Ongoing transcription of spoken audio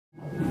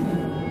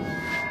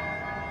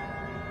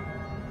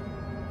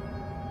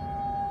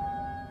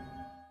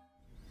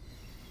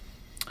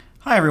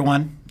Hi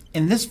everyone.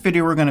 In this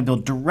video we're going to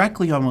build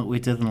directly on what we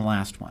did in the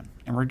last one.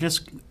 And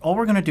all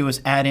we're going to do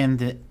is add in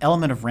the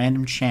element of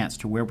random chance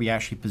to where we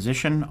actually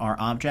position our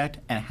object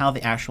and how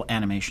the actual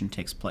animation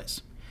takes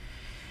place.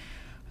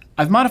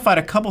 I've modified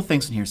a couple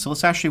things in here, so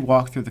let's actually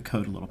walk through the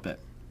code a little bit.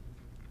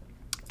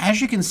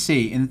 As you can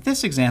see, in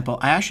this example,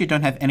 I actually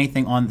don't have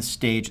anything on the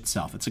stage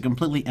itself. It's a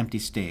completely empty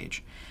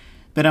stage.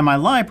 But in my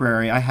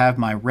library, I have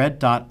my red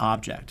dot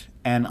object,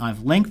 and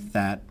I've linked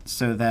that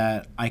so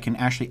that I can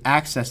actually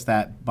access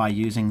that by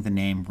using the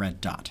name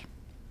red dot.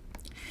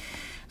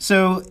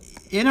 So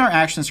in our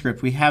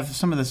ActionScript, we have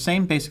some of the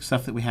same basic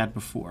stuff that we had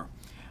before.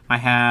 I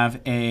have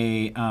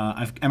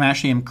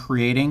I'm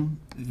creating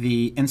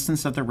the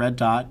instance of the red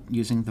dot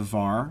using the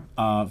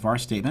var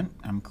statement.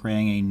 I'm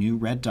creating a new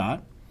red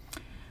dot.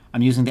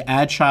 I'm using the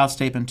add child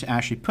statement to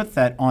actually put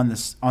that on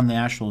the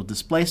actual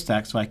display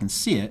stack so I can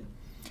see it.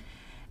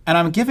 And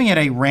I'm giving it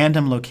a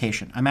random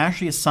location. I'm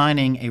actually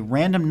assigning a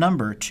random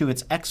number to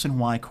its x and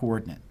y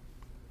coordinate.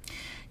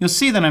 You'll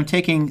see that I'm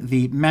taking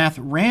the math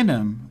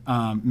random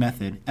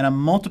method and I'm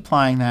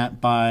multiplying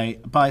that by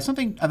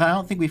something that I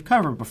don't think we've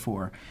covered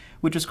before,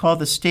 which is called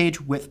the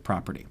stage width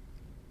property.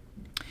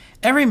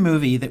 Every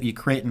movie that you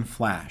create in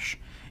Flash,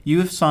 you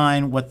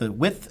assign what the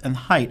width and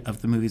height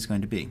of the movie is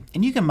going to be.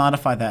 And you can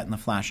modify that in the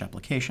Flash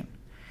application.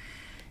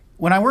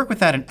 When I work with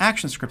that in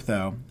ActionScript,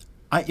 though,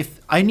 if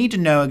I need to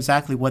know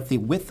exactly what the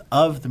width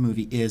of the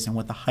movie is and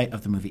what the height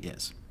of the movie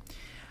is.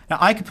 Now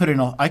I could put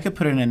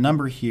in a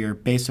number here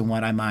based on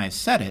what I might have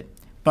set it,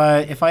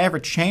 but if I ever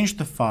change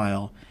the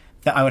file,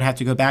 that I would have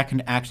to go back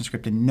into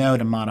ActionScript and know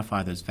to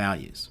modify those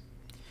values.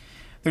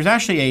 There's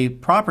actually a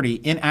property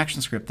in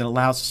ActionScript that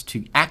allows us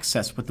to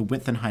access what the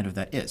width and height of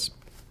that is.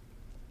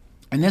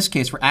 In this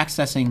case, we're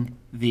accessing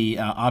the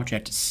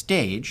object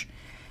stage,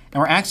 and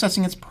we're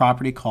accessing its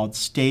property called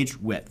stage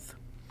width.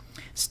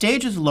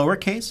 Stage is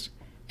lowercase,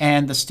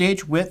 and the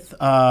stage width,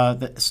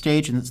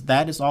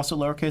 that is also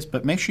lowercase,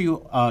 but make sure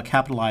you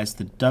capitalize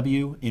the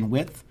W in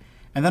width,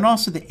 and then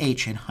also the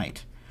H in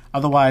height.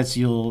 Otherwise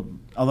you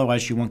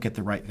won't get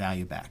the right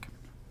value back.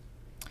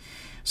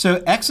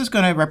 So X is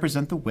going to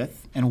represent the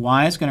width, and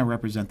Y is going to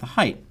represent the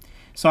height.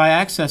 So I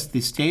access the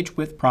stage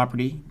width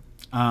property.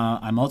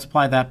 I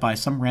multiply that by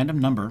some random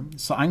number.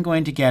 So I'm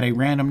going to get a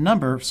random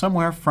number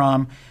somewhere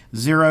from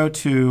 0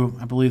 to,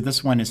 I believe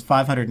this one is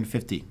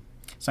 550.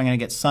 So I'm going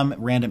to get some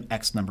random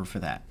X number for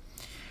that.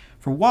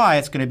 For Y,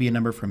 it's going to be a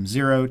number from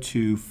 0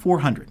 to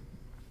 400.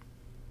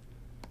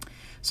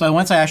 So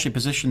once I actually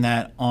position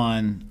that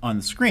on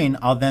the screen,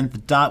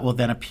 the dot will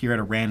then appear at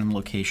a random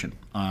location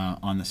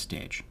on the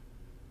stage.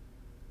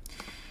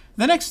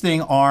 The next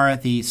thing are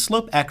the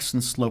slope X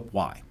and slope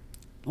Y.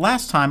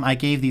 Last time I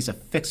gave these a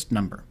fixed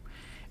number.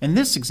 In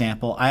this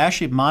example, I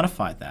actually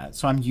modified that,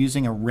 so I'm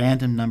using a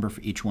random number for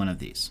each one of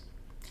these.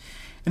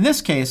 In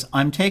this case,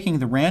 I'm taking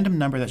the random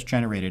number that's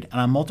generated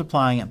and I'm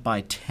multiplying it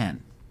by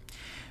 10.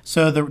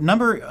 So the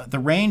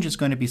range is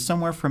going to be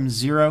somewhere from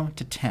 0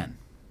 to 10.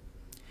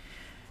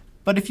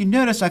 But if you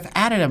notice, I've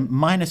added a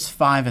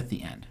 -5 at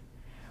the end,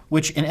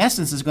 which in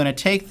essence is going to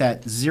take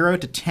that 0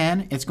 to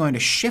 10, it's going to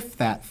shift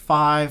that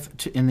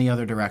 5 in the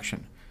other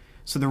direction.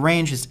 So the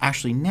range is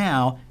actually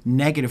now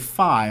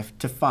 -5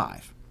 to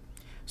 5.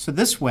 So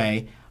this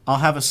way, I'll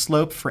have a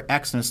slope for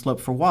X and a slope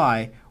for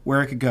Y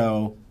where it could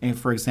go, and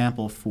for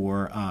example,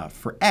 for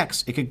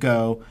X, it could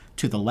go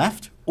to the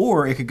left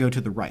or it could go to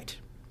the right.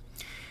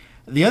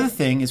 The other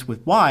thing is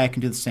with Y, I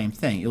can do the same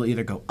thing. It'll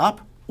either go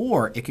up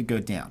or it could go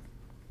down.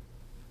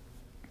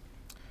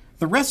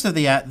 The rest of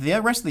the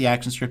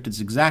ActionScript is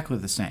exactly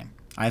the same.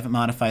 I haven't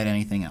modified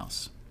anything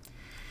else.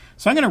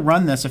 So I'm going to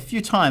run this a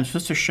few times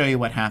just to show you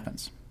what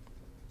happens.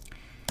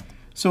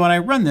 So when I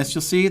run this,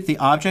 you'll see the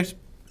object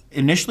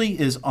initially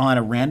is on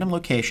a random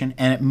location,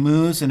 and it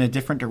moves in a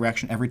different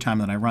direction every time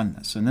that I run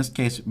this. So in this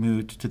case, it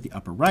moved to the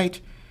upper right,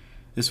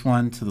 this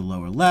one to the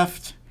lower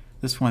left,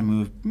 this one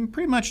moved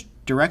pretty much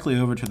directly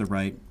over to the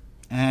right.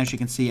 And as you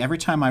can see, every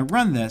time I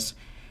run this,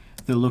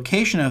 the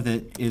location of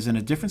it is in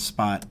a different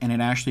spot, and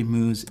it actually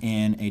moves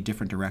in a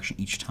different direction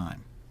each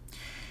time.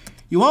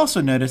 You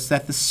also notice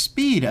that the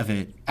speed of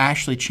it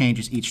actually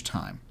changes each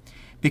time,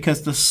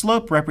 because the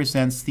slope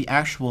represents the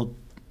actual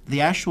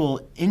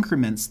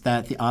increments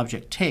that the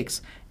object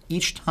takes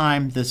each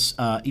time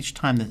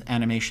the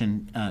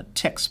animation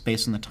ticks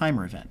based on the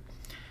timer event.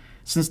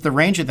 Since the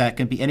range of that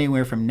can be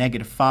anywhere from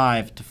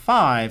 -5 to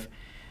 5,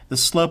 the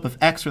slope of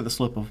X or the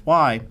slope of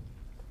Y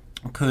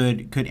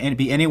could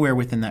be anywhere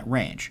within that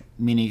range,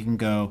 meaning you can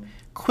go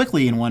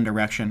quickly in one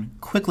direction,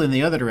 quickly in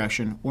the other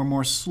direction, or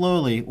more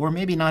slowly, or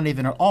maybe not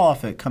even at all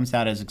if it comes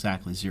out as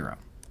exactly 0.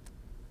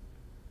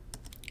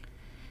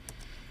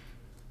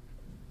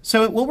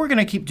 So what we're going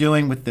to keep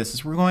doing with this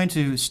is we're going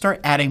to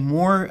start adding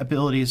more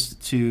abilities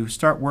to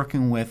start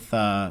working with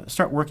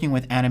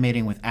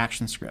animating with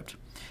ActionScript.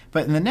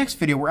 But in the next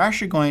video, we're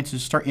actually going to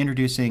start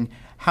introducing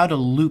how to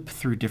loop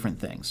through different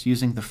things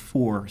using the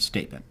for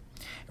statement.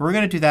 And we're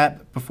going to do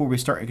that before we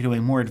start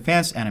doing more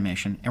advanced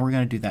animation, and we're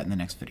going to do that in the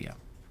next video.